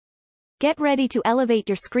Get ready to elevate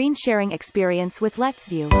your screen sharing experience with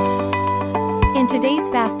LetsView. In today's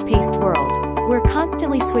fast-paced world, we're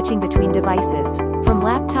constantly switching between devices, from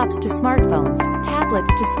laptops to smartphones,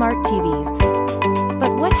 tablets to smart TVs.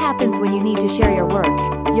 But what happens when you need to share your work,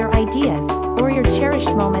 your ideas, or your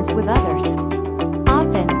cherished moments with others?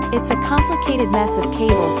 Often, it's a complicated mess of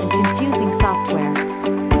cables and confusing software.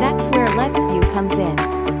 That's where LetsView comes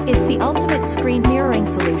in. It's the ultimate screen mirroring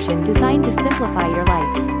solution designed to simplify your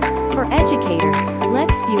life. For educators,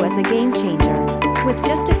 LetsView is a game changer. With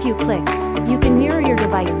just a few clicks, you can mirror your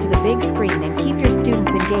device to the big screen and keep your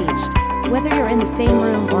students engaged, whether you're in the same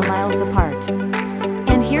room or miles apart.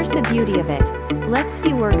 And here's the beauty of it.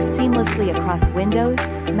 LetsView works seamlessly across Windows,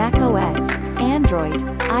 macOS, Android,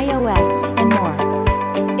 iOS, and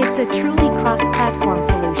more. It's a truly cross-platform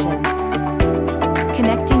solution.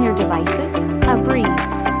 Connecting your devices? A breeze.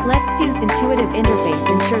 LetsView's intuitive interface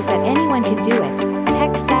ensures that anyone can do it,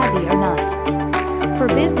 tech-savvy or not. For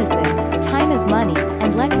businesses, time is money,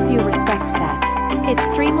 and LetsView respects that. It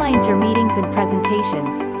streamlines your meetings and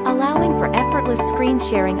presentations, allowing for effortless screen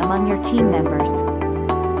sharing among your team members.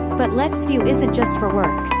 But LetsView isn't just for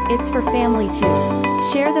work, it's for family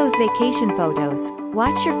too. Share those vacation photos,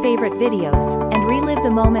 watch your favorite videos, and relive the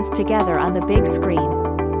moments together on the big screen.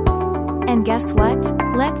 And guess what?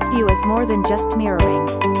 LetsView is more than just mirroring.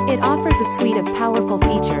 It offers a suite of powerful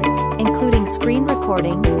features, including screen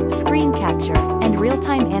recording, screen capture, and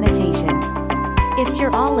real-time annotation. It's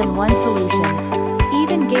your all-in-one solution.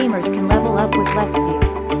 Even gamers can level up with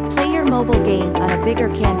LetsView. Play your mobile games on a bigger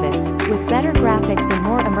canvas, with better graphics and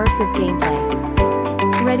more immersive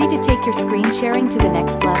gameplay. Ready to take your screen sharing to the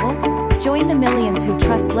next level? Join the millions who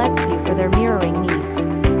trust LetsView for their mirroring needs.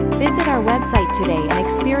 Visit our website today and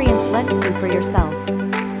experience LetsView for yourself.